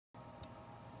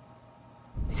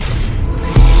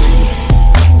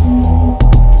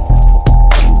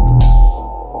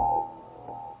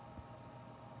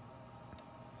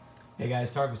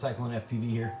guys, Tarek with Cyclone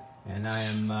FPV here, and I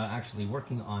am actually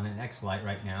working on an X-Lite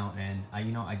right now, and I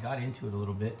got into it a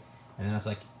little bit, and then I was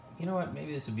like, you know what,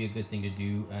 maybe this would be a good thing to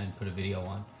do and put a video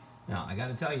on. Now, I got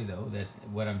to tell you though, that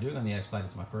what I'm doing on the X-Lite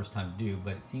is my first time to do,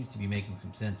 but it seems to be making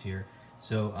some sense here.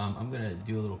 So I'm going to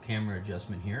do a little camera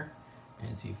adjustment here,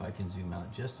 and see if I can zoom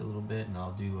out just a little bit, and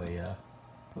I'll do a,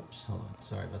 whoops, hold on,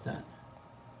 sorry about that.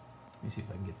 Let me see if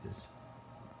I can get this.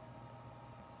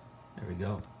 There we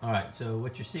go. All right, so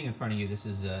what you're seeing in front of you, this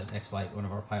is X-Lite, one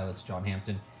of our pilots, John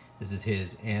Hampton. This is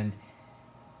his, and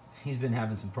he's been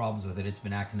having some problems with it. It's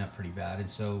been acting up pretty bad, and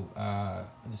so I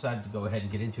decided to go ahead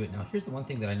and get into it. Now, here's the one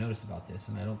thing that I noticed about this,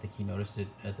 and I don't think he noticed it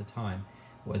at the time,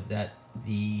 was that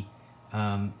the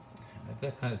I've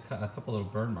got kind of a couple little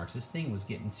burn marks. This thing was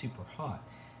getting super hot,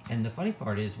 and the funny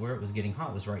part is where it was getting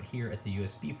hot was right here at the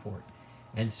USB port,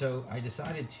 and so I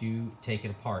decided to take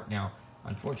it apart. Now,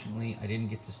 unfortunately, I didn't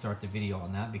get to start the video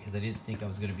on that because I didn't think I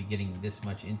was going to be getting this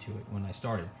much into it when I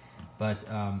started. But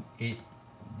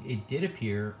it did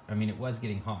appear, I mean, it was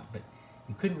getting hot, but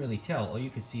you couldn't really tell. All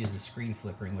you could see is the screen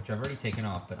flickering, which I've already taken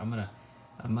off. But I'm not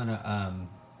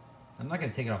gonna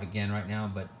take it off again right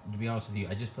now. But to be honest with you,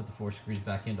 I just put the 4 screws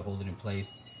back in to hold it in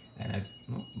place, and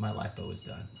my LiPo is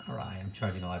done. All right, I'm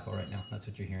charging the LiPo right now. That's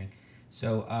what you're hearing.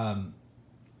 So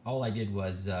all I did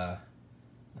was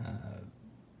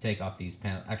take off these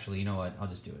panels. Actually, you know what? I'll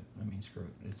just do it. I mean, screw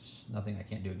it. It's nothing I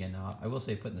can't do again now. I will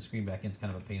say putting the screen back in is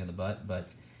kind of a pain in the butt,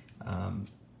 but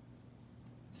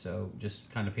so just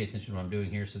kind of pay attention to what I'm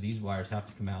doing here. So these wires have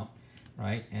to come out,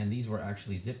 right? And these were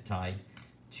actually zip tied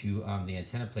to the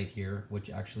antenna plate here,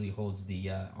 which actually holds the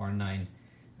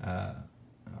R9M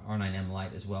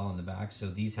light as well in the back. So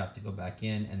these have to go back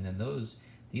in, and then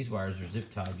these wires are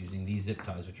zip tied using these zip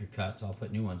ties, which are cut. So I'll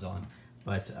put new ones on,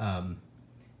 but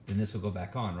then this will go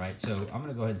back on, right? So I'm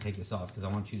gonna go ahead and take this off because I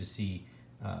want you to see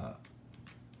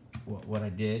what I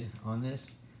did on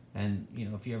this. And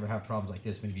if you ever have problems like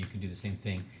this, maybe you can do the same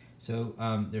thing. So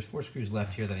there's 4 screws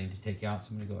left here that I need to take out,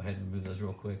 so I'm gonna go ahead and remove those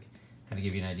real quick, kind of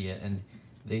give you an idea. And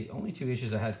the only 2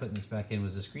 issues I had putting this back in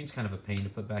was the screen's kind of a pain to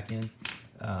put back in,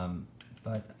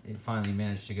 but it finally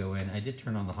managed to go in. I did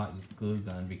turn on the hot glue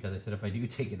gun because I said if I do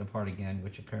take it apart again,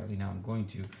 which apparently now I'm going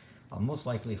to, I'll most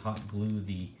likely hot glue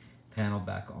the panel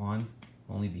back on,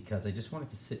 only because I just want it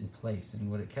to sit in place, and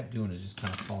what it kept doing is just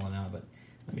kind of falling out. But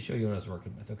let me show you what I was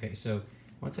working with. Okay, so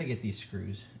once I get these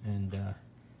screws, and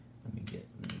let me get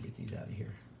these out of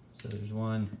here. So there's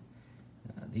one,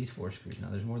 these 4 screws. Now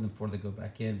there's more than 4 that go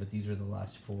back in, but these are the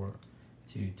last 4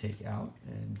 to take out,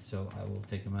 and so I will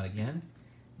take them out again,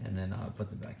 and then I'll put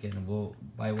them back in. And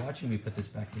by watching me put this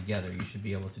back together, you should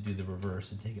be able to do the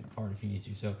reverse and take it apart if you need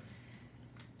to. So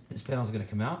this panel is going to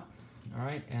come out. All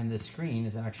right, and the screen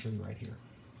is actually right here.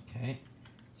 Okay,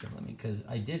 so because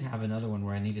I did have another one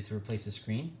where I needed to replace the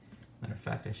screen. Matter of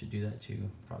fact, I should do that too,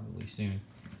 probably soon.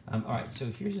 All right, so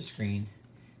here's a screen,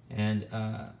 and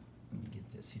let me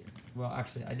get this here. Well,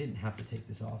 actually, I didn't have to take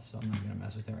this off, so I'm not gonna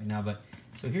mess with it right now, but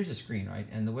so here's a screen, right?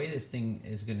 And the way this thing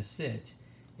is gonna sit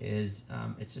is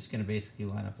it's just gonna basically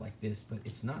line up like this, but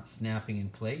it's not snapping in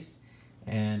place.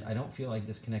 And I don't feel like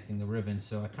disconnecting the ribbon,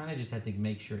 so I kind of just had to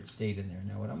make sure it stayed in there.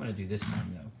 Now, what I'm going to do this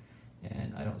time, though,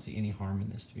 and I don't see any harm in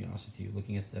this, to be honest with you,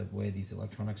 looking at the way these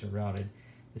electronics are routed,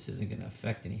 this isn't going to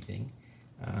affect anything.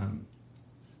 I'm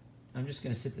just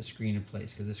going to sit the screen in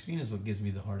place, because the screen is what gives me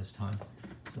the hardest time.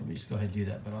 So let me just go ahead and do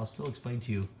that, but I'll still explain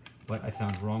to you what I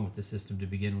found wrong with the system to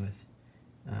begin with.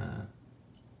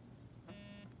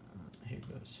 Here it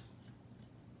goes.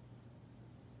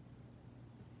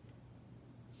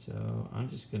 So I'm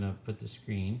just gonna put the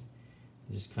screen,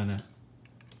 just kind of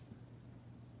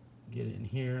get it in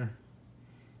here,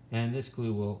 and this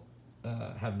glue will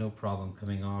have no problem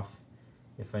coming off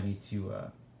if I need to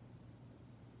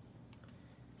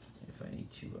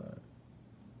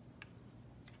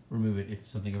remove it if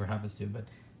something ever happens to it. But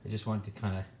I just want it to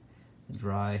kind of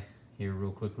dry here real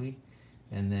quickly,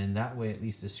 and then that way at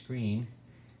least the screen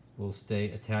will stay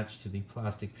attached to the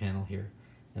plastic panel here.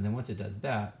 And then once it does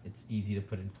that, it's easy to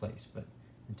put in place. But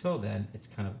until then, it's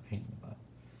kind of a pain in the butt.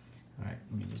 All right,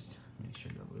 let me just make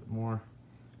sure a little bit more.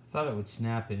 I thought it would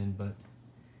snap in, but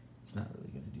it's not really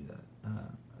going to do that.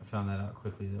 I found that out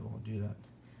quickly that it won't do that.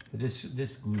 But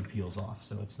this glue peels off,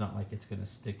 so it's not like it's going to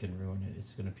stick and ruin it.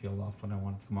 It's going to peel off when I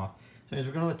want it to come off. So anyways,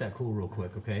 we're going to let that cool real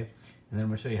quick, okay? And then I'm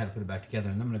going to show you how to put it back together,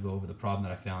 and then I'm going to go over the problem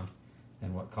that I found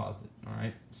and what caused it. All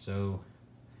right, so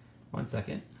 1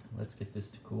 second. Let's get this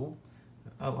to cool.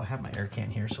 Oh, I have my air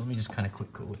can here, so let me just kind of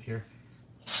quick cool it here.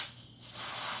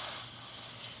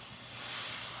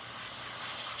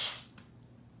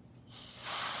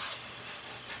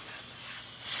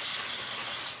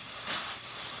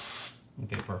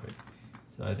 Okay, perfect.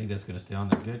 I think that's going to stay on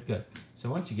there. Good, good. So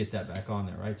once you get that back on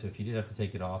there, right? So if you did have to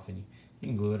take it off, and you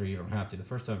can glue it or you don't have to. The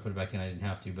first time I put it back in, I didn't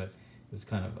have to, but it was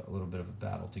kind of a little bit of a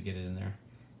battle to get it in there.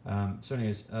 So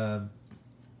anyways,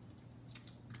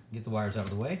 get the wires out of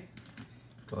the way.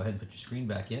 Go ahead and put your screen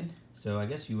back in. So I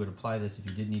guess you would apply this if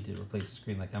you did need to replace the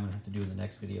screen, like I'm going to have to do in the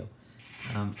next video.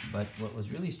 But what was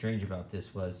really strange about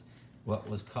this was what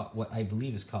I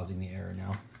believe is causing the error.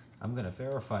 Now I'm going to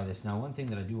verify this. Now one thing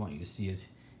that I do want you to see is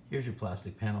here's your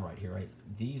plastic panel right here, right?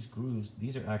 These grooves,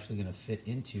 these are actually going to fit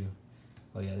into.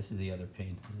 Oh yeah, this is the other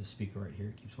pane. There's a speaker right here.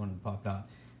 It keeps wanting to pop out.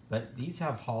 But these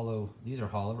have hollow. These are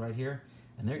hollow right here,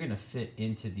 and they're going to fit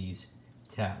into these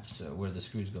tabs where the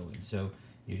screws go in. So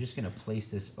you're just going to place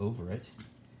this over it.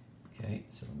 Okay,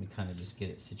 so let me kind of just get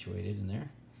it situated in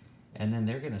there. And then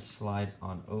they're going to slide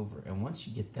on over. And once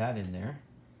you get that in there,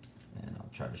 and I'll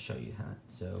try to show you how.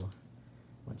 So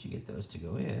once you get those to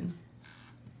go in,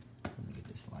 let me get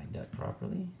this lined up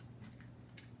properly.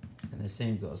 And the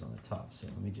same goes on the top. So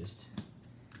let me just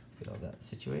get all that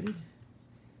situated.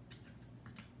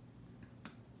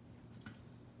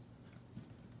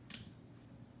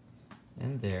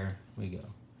 And there we go.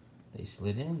 They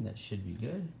slid in, that should be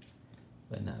good.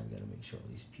 But now I've got to make sure all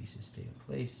these pieces stay in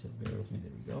place, so bear with me,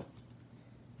 there we go.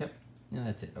 Yep, and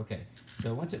that's it, okay.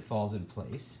 So once it falls in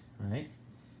place, right,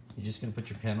 you're just gonna put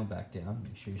your panel back down,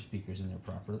 make sure your speaker's in there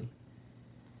properly.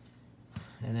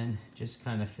 And then just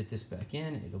kind of fit this back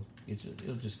in,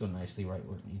 it'll just go nicely right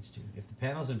where it needs to. If the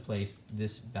panel's in place,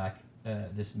 this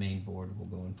main board will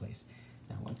go in place.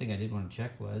 Now one thing I did want to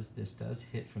check was this does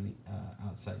hit from the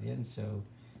outside in, so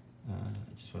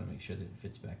I just want to make sure that it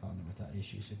fits back on there without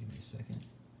issue, so give me a second.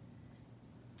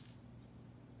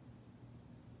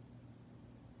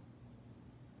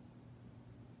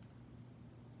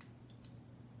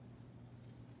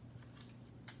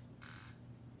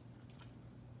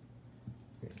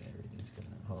 Great, everything's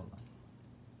coming out. Hold on.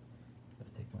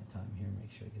 Gotta take my time here,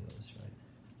 make sure I get all this right.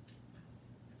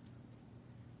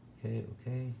 Okay,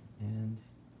 okay, and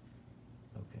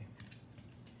okay.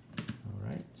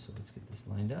 Alright, so let's get this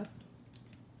lined up.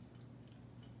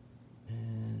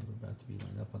 And we're about to be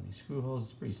lined up on these screw holes.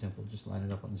 It's pretty simple, just line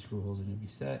it up on the screw holes and you'll be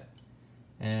set.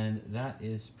 And that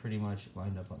is pretty much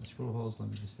lined up on the screw holes. Let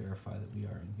me just verify that we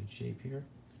are in good shape here.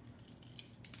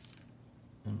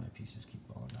 And my pieces keep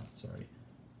falling out, sorry.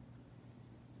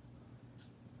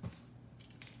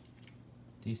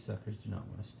 These suckers do not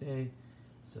want to stay,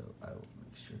 so I will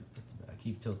make sure to put them back. I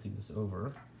keep tilting this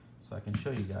over so I can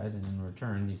show you guys, and in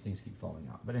return these things keep falling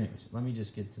out. But anyways, let me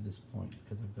just get to this point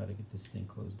because I've got to get this thing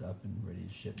closed up and ready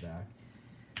to ship back.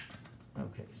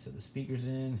 Okay, so the speaker's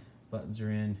in, buttons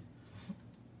are in.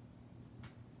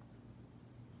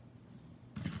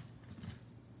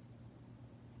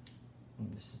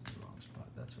 And this is the wrong spot,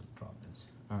 that's what the problem is.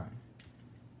 Alright,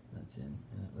 that's in,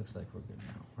 and it looks like we're good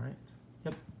now, right?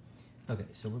 Yep. Okay,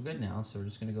 so we're good now, so we're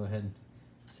just going to go ahead and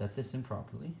set this in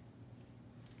properly.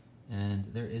 And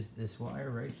there is this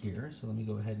wire right here, so let me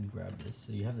go ahead and grab this.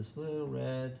 So you have this little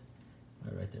red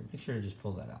wire right there. Make sure to just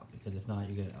pull that out, because if not,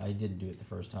 you're gonna. I didn't do it the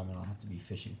first time, and I'll have to be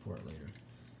fishing for it later.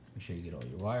 Make sure you get all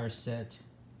your wires set.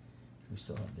 We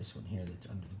still have this one here that's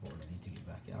under the board. I need to get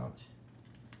back out.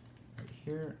 Right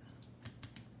here.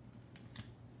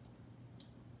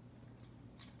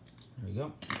 There we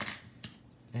go.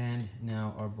 And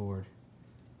now our board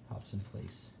pops in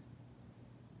place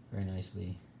very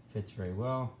nicely, fits very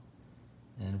well,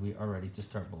 and we are ready to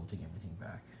start bolting everything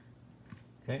back.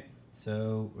 Okay,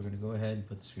 so we're going to go ahead and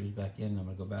put the screws back in. I'm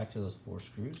going to go back to those 4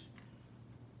 screws.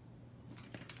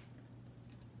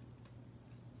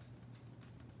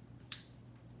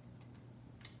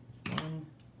 There's one.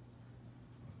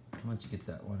 Once you get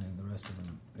that one in, the rest of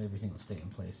them, everything will stay in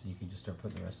place, and you can just start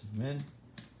putting the rest of them in.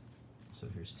 So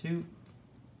here's 2.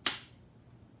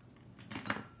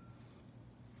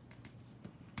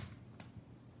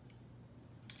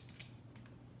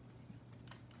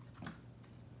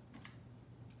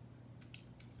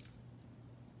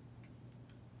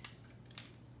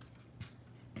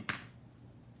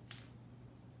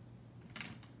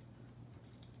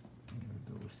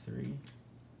 Go with 3.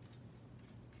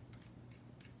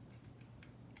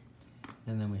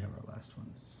 And then we have our last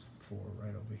one, 4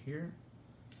 right over here.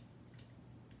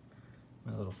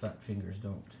 My little fat fingers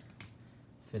don't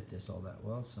fit this all that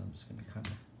well, so I'm just going to kind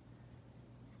of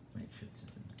make sure it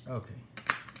sits in there. Okay,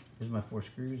 here's my 4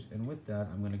 screws, and with that,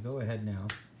 I'm going to go ahead now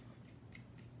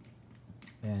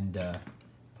and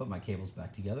put my cables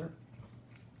back together.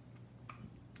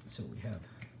 So we have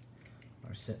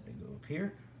our set that go up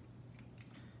here,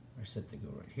 our set that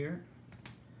go right here,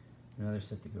 another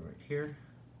set that go right here,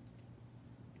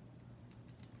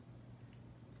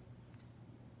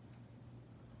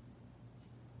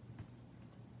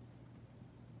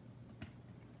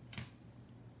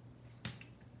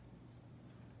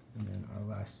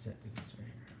 last set that goes right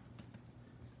here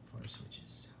for our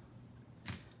switches.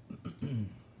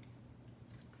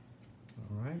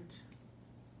 All right.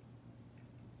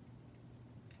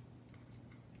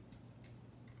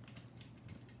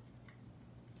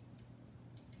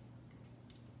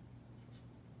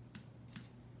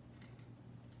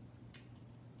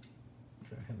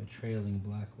 I have a trailing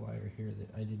black wire here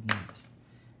that I did not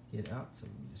get out, so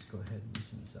let me just go ahead and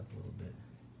loosen this up a little bit.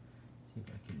 See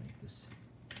if I can make this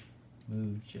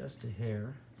move just a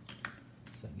hair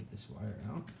so I can get this wire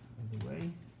out of the way.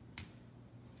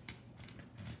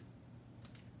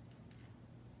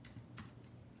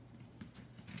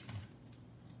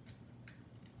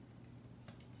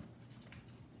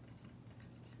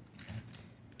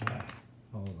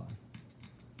 Hold on.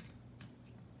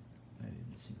 I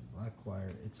didn't see the black wire.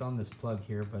 It's on this plug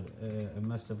here, but I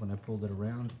must have, when I pulled it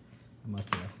around, I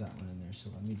must have left that one in there. So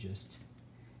let me just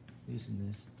loosen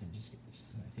this and just get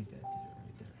this. I think that did it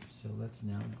right there. So let's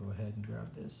now go ahead and grab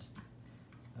this.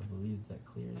 I believe that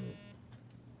cleared it.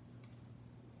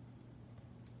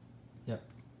 Yep.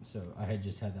 So I had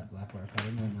just had that black wire cut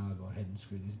in there. Now I'll go ahead and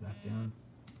screw these back down.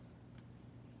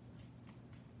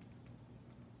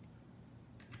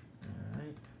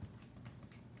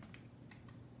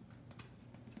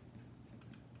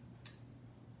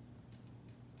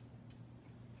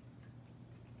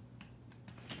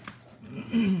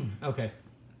 Okay,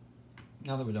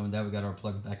 now that we're done with that, we got our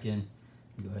plugs back in.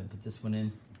 We'll go ahead and put this one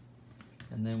in,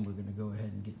 and then we're going to go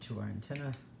ahead and get to our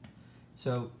antenna.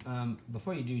 So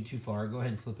before you do too far, go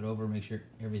ahead and flip it over, make sure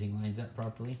everything lines up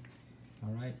properly.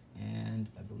 All right, and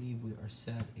I believe we are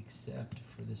set except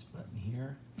for this button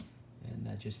here, and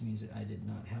that just means that I did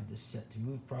not have this set to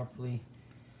move properly.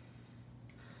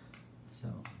 So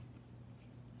let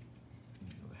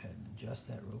me go ahead and adjust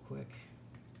that real quick.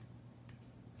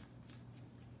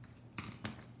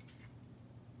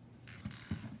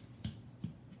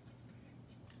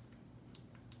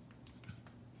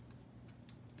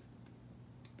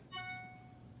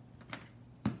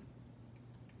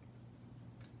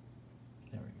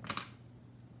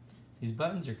 These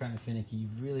buttons are kind of finicky.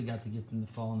 You've really got to get them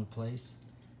to fall into place.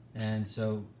 And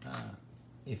so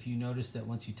if you notice that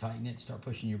once you tighten it, start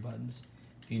pushing your buttons.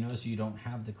 If you notice you don't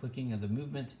have the clicking of the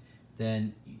movement,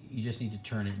 then you just need to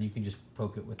turn it, and you can just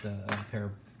poke it with a pair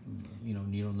of,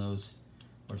 needle nose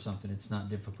or something. It's not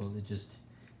difficult.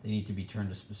 They need to be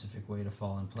turned a specific way to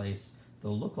fall in place.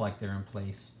 They'll look like they're in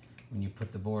place when you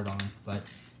put the board on, but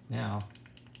now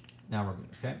we're good,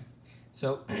 okay?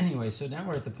 So anyway, so now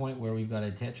we're at the point where we've got to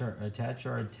attach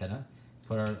our antenna,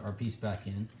 put our piece back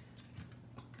in,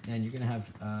 and you're going to have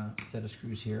a set of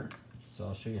screws here. So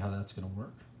I'll show you how that's going to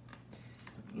work.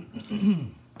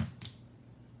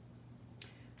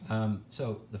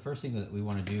 So the first thing that we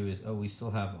want to do is, we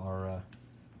still have our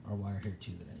wire here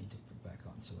too that I need to put back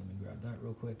on. So let me grab that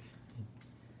real quick.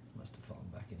 It must have fallen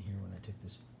back in here when I took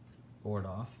this board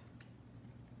off.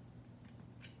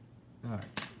 All right.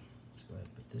 Go ahead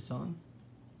and put this on,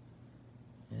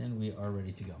 and we are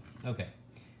ready to go. Okay,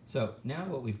 so now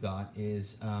what we've got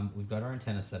is we've got our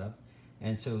antenna set up,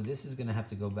 and so this is going to have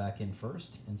to go back in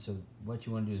first. And so what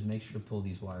you want to do is make sure to pull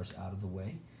these wires out of the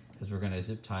way, because we're going to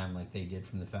zip tie them like they did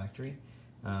from the factory.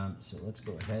 So let's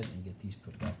go ahead and get these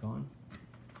put back on.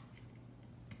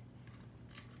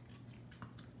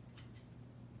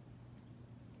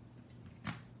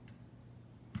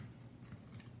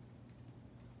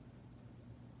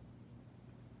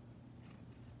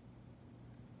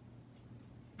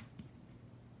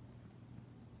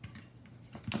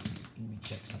 Let me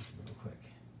check something real quick.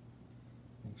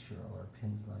 Make sure all our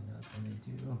pins line up, and they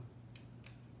do.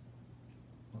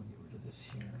 We'll get rid of this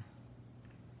here.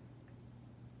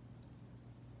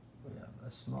 We have a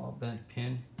small bent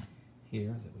pin here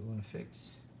that we want to fix.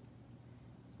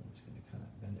 So I'm just going to kind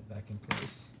of bend it back in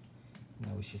place.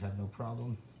 Now we should have no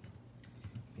problem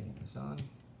getting this on.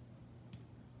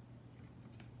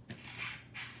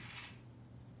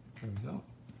 There we go.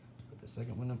 Put the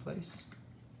second one in place.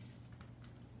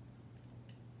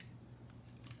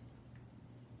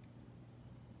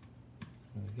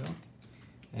 There we go.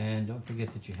 And don't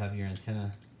forget that you have your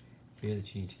antenna here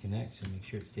that you need to connect, so make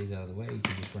sure it stays out of the way. You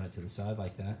can just run it to the side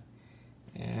like that,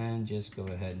 and just go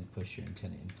ahead and push your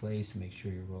antenna in place. Make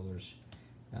sure your rollers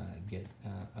get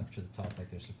up to the top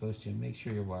like they're supposed to, and make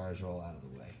sure your wires are all out of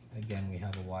the way. Again, we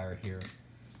have a wire here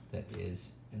that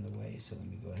is in the way, so let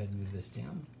me go ahead and move this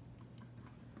down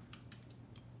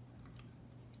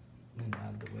and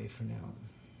out of the way for now.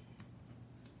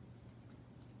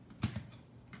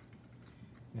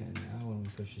 And now when we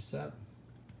push this up,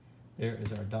 there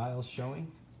is our dials showing.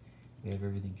 We have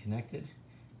everything connected.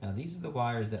 Now these are the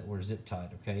wires that were zip tied,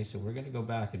 okay? So we're gonna go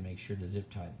back and make sure to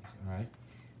zip tie these, all right?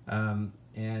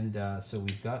 So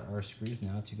we've got our screws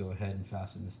now to go ahead and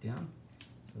fasten this down.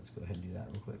 So let's go ahead and do that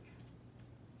real quick.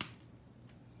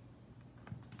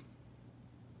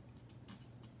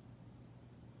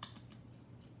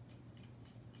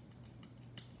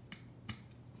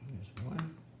 Here's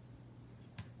one.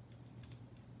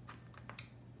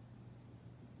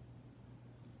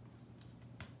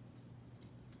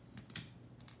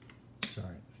 Sorry,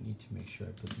 I need to make sure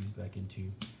I put these back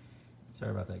into,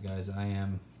 sorry about that guys, I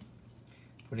am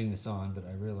putting this on, but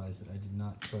I realized that I did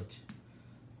not put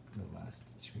the last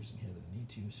screws in here that I need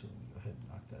to, so let me go ahead and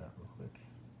knock that out real quick.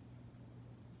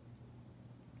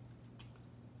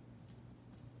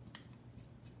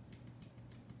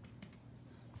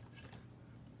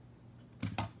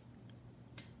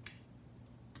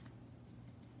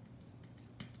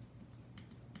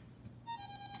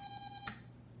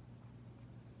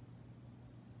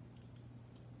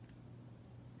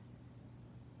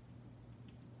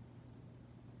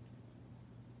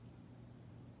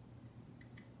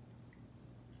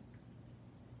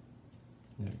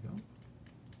 There we go.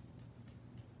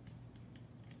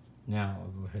 Now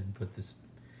I'll go ahead and put this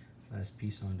last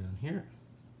piece on down here.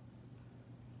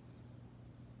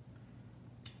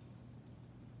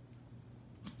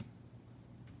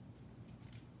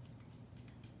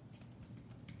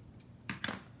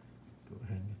 Go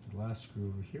ahead and get the last screw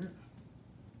over here.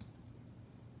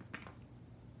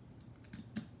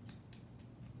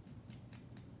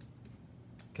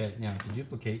 Okay, now to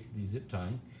duplicate the zip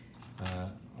tying,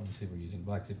 obviously we're using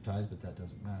black zip ties, but that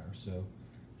doesn't matter. So I'm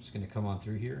just going to come on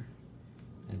through here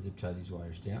and zip tie these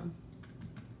wires down.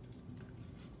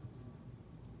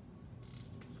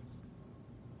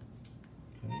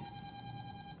 Okay.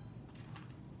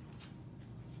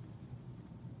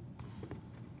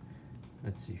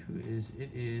 Let's see, who is,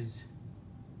 it is,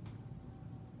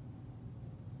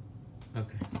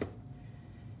 okay.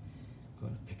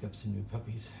 Going to pick up some new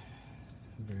puppies.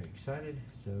 I'm very excited.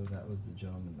 So that was the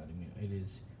gentleman letting me know. It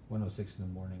is 1:06 in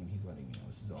the morning and he's letting me know.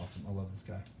 This is awesome. I love this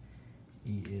guy.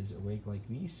 He is awake like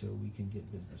me, so we can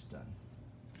get business done.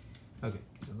 Okay,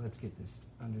 so let's get this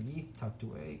underneath, tucked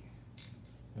away.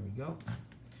 There we go.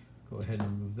 Go ahead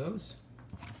and remove those.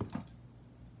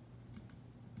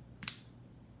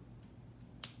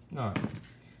 All right,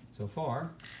 so far,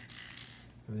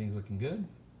 everything's looking good.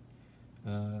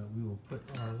 We will put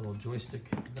our little joystick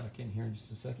back in here in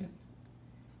just a second.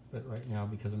 But right now,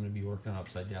 because I'm going to be working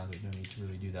upside down, there's no need to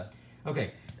really do that.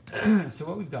 Okay, so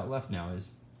what we've got left now is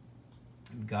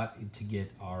we've got to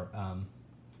get our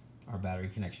battery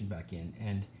connection back in.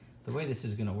 And the way this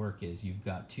is going to work is you've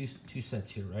got two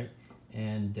sets here, right?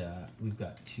 And we've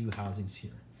got two housings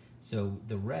here. So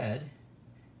the red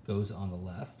goes on the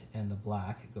left and the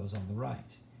black goes on the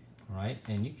right. All right,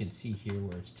 and you can see here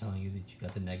where it's telling you that you've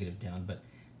got the negative down, but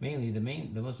mainly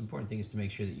the most important thing is to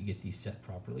make sure that you get these set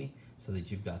properly so that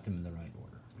you've got them in the right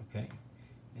order, okay?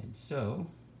 And so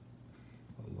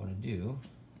what we want to do,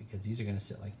 because these are going to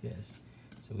sit like this,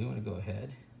 so we want to go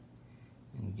ahead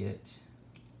and get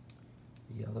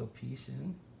the yellow piece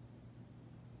in.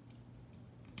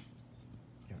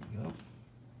 There we go.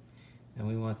 And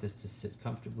we want this to sit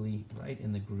comfortably right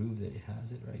in the groove that it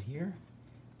has it right here,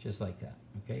 just like that,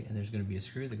 okay? And there's going to be a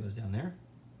screw that goes down there.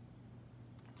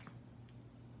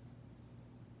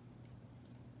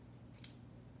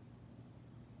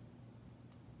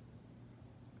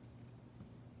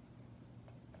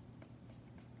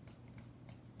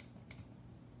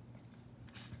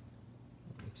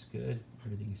 Looks good.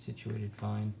 Everything is situated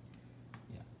fine.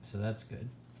 Yeah, so that's good.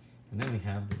 And then we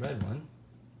have the red one.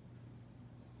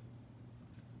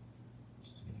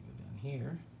 Just going to go down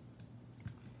here.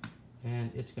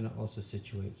 And it's going to also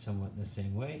situate somewhat in the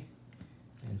same way.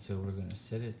 And so we're going to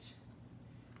set it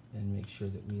and make sure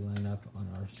that we line up on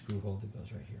our screw hole that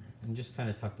goes right here. And just kind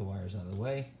of tuck the wires out of the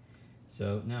way.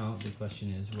 So now the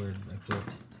question is, where did I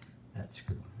put that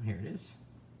screw? Here it is.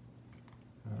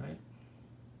 All right.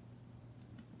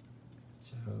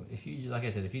 So if you, like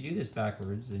I said, if you do this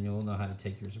backwards, then you'll know how to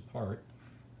take yours apart.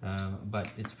 But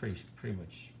it's pretty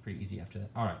easy after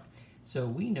that. All right. So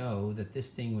we know that this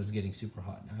thing was getting super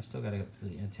hot. Now I still got to put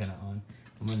the antenna on.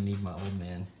 I'm going to need my old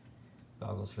man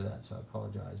goggles for that, so I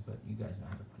apologize, but you guys know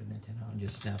how to put an antenna on.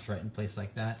 Just snaps right in place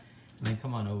like that. And then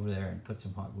come on over there and put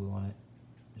some hot glue on it,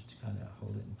 just to kind of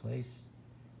hold it in place,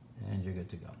 and you're good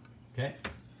to go. Okay,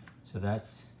 so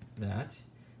that's that.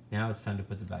 Now it's time to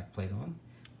put the back plate on.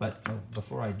 But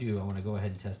before I do, I want to go ahead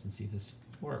and test and see if this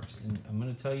works. And I'm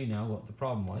going to tell you now what the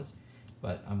problem was.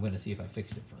 But I'm going to see if I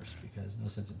fixed it first, because no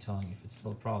sense in telling you if it's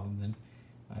still a problem, then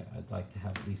I'd like to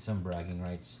have at least some bragging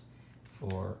rights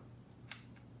for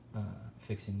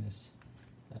fixing this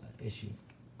issue.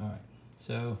 All right,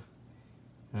 so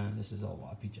this is all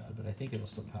woppy jawed, but I think it'll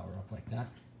still power up like that.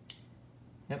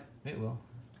 Yep, it will.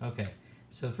 Okay,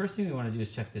 so the first thing we want to do is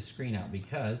check this screen out,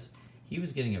 because he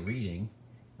was getting a reading.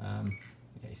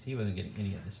 Okay, see, he wasn't getting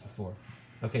any of this before.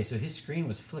 Okay, so his screen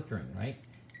was flickering, right?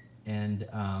 And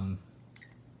let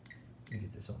me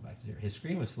get this all back to zero. His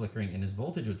screen was flickering, and his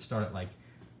voltage would start at like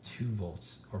 2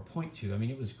 volts or 0.2. I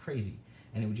mean, it was crazy.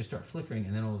 And it would just start flickering,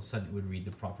 and then all of a sudden it would read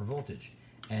the proper voltage.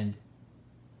 And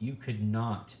you could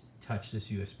not touch this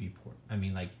USB port. I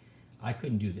mean, like, I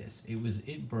couldn't do this.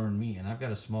 It burned me, and I've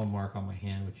got a small mark on my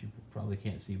hand, which you probably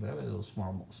can't see, but I have a little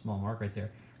small mark right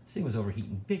there. This thing was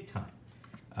overheating big time.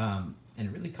 And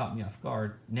it really caught me off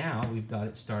guard. Now we've got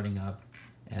it starting up,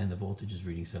 and the voltage is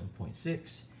reading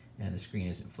 7.6, and the screen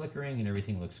isn't flickering, and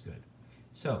everything looks good.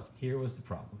 So here was the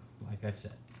problem, like I've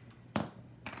said.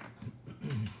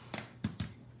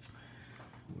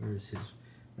 Where's his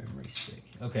memory stick?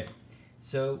 Okay,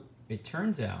 so it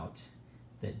turns out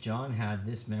that John had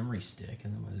this memory stick,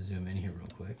 and I'm going to zoom in here real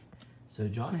quick. So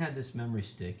John had this memory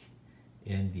stick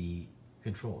in the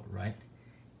controller, right?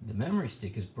 The memory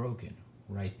stick is broken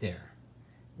right there.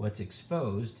 What's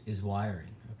exposed is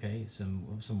wiring, okay? Some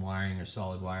wiring or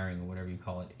solid wiring or whatever you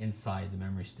call it inside the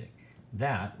memory stick.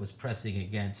 That was pressing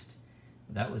against,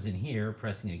 that was in here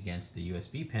pressing against the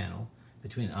USB panel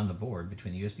on the board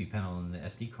between the USB panel and the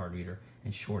SD card reader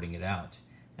and shorting it out.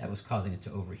 That was causing it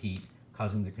to overheat,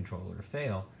 causing the controller to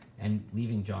fail, and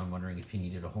leaving John wondering if he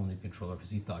needed a whole new controller because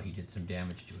he thought he did some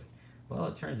damage to it. Well,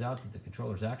 it turns out that the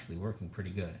controller is actually working pretty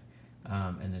good,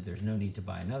 and that there's no need to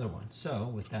buy another one.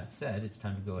 So with that said, it's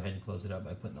time to go ahead and close it up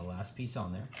by putting the last piece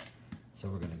on there. So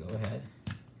we're going to go ahead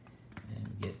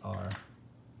and get our,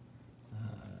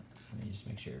 let me just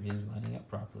make sure everything's lining up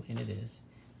properly, and it is.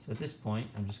 So at this point,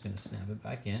 I'm just going to snap it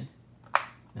back in.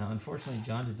 Now, unfortunately,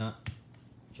 John did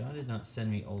not send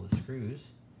me all the screws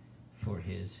for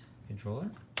his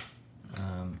controller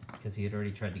because he had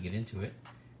already tried to get into it.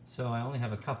 So I only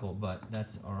have a couple, but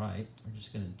that's all right. We're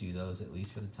just going to do those at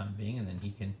least for the time being, and then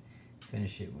he can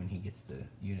finish it when he gets the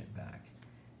unit back.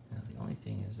 Now, the only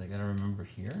thing is I got to remember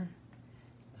here.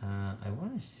 I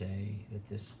want to say that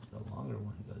the longer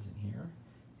one goes in here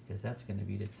because that's going to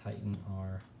be to tighten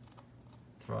our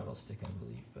throttle stick, I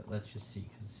believe. But let's just see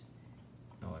because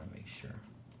I want to make sure.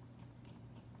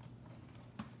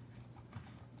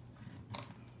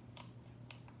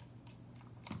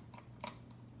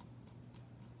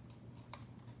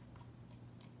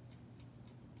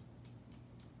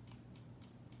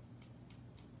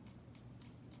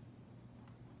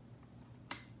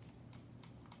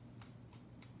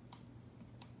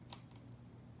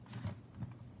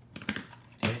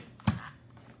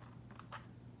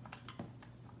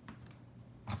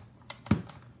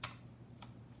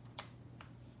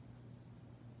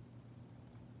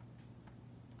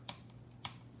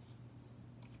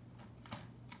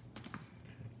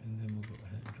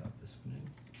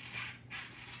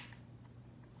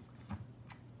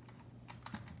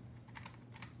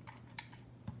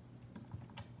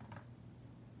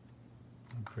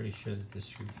 Pretty sure that this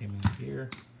screw came out here,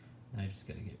 and I just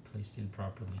got to get it placed in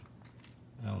properly.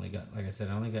 I only got, like I said,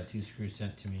 I only got 2 screws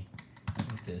sent to me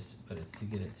with this, but it's to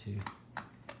get it to,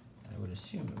 I would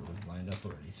assume it would have lined up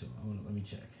already, so let me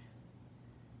check.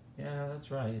 Yeah,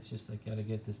 that's right, it's just like got to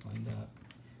get this lined up.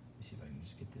 Let me see if I can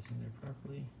just get this in there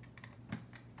properly.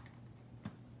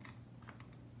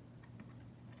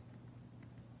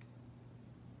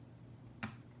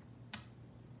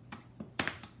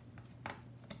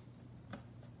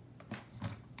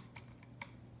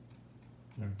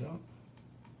 There we go.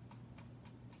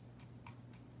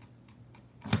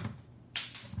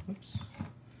 Oops,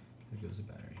 there goes the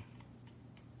battery.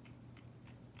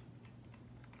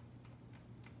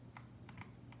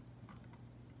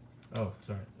 Oh,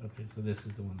 sorry. Okay, so this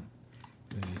is the one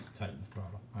that I'm going to use to tighten the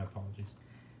throttle. My apologies.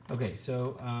 Okay,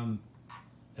 so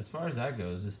as far as that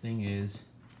goes, this thing is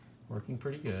working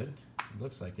pretty good. It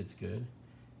looks like it's good.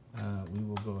 We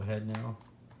will go ahead now,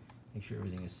 make sure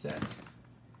everything is set.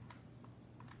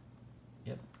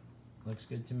 Yep, looks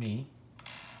good to me.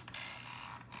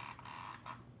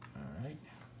 All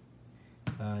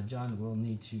right. John will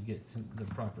need to get the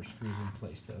proper screws in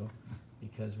place though,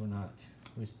 because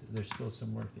there's still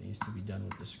some work that needs to be done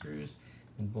with the screws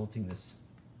and bolting this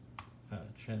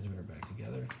transmitter back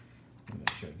together. Let me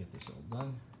make sure I get this all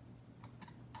done.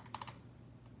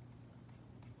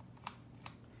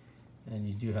 And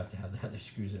you do have to have the other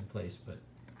screws in place, but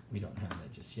we don't have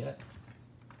that just yet.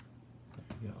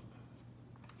 There we go.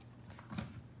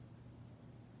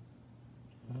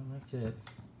 Well, that's it.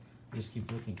 just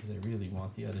keep looking because I really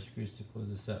want the other screws to close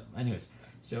this up. Anyways,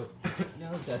 so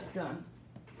now that that's done,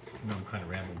 I know I'm kind of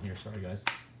rambling here, sorry guys.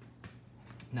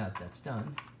 Now that that's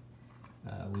done,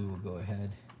 we will go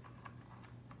ahead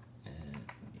and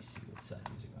let me see what side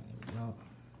these are going. There we go.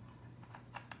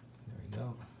 There we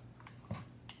go.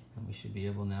 And we should be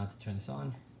able now to turn this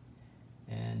on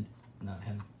and not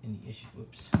have any issue.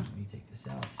 Whoops, let me take this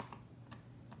out.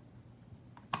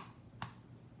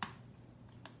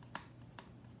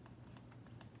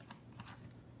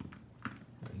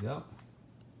 There we go.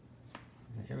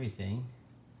 And everything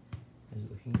is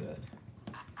looking good.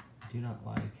 I do not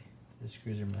like the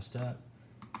screws are messed up.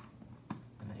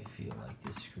 And I feel like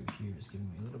this screw here is giving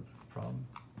me a little bit of a problem.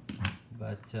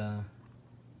 But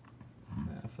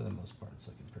for the most part, it's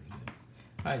looking pretty good.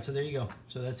 All right, so there you go.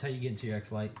 So that's how you get into your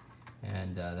X-Lite,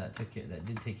 and that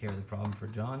did take care of the problem for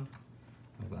John.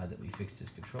 I'm glad that we fixed his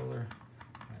controller.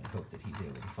 I hope that he's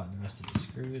able to find the rest of the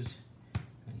screws.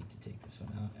 I need to take this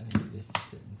one out, and I need this to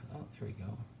sit in. Oh, here we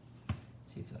go.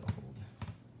 Let's see if that'll hold.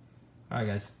 All right,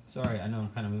 guys. Sorry, I know I'm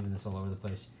kind of moving this all over the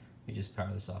place. Let me just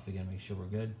power this off again, make sure we're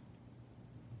good.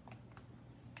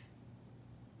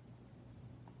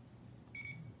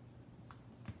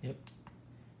 Yep.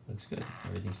 Looks good.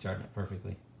 Everything's starting up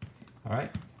perfectly. All right,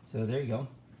 so there you go.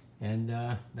 And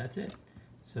that's it.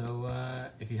 So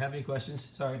if you have any questions,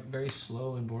 sorry, very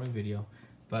slow and boring video,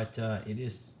 but it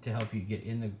is to help you get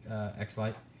in the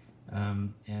X-Lite,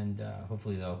 and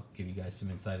hopefully they'll give you guys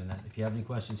some insight in that. If you have any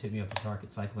questions, hit me up at Tarek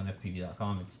at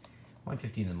CycloneFPV.com. It's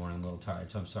 1:15 in the morning, I'm a little tired,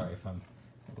 so I'm sorry if I'm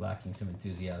lacking some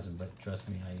enthusiasm, but trust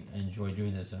me, I enjoy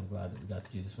doing this, and I'm glad that we got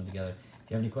to do this one together. If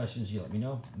you have any questions, you let me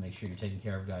know. Make sure you're taking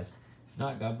care of, guys. If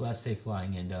not, God bless, safe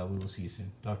flying, and we will see you soon.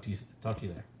 Talk to you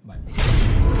there.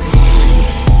 Bye.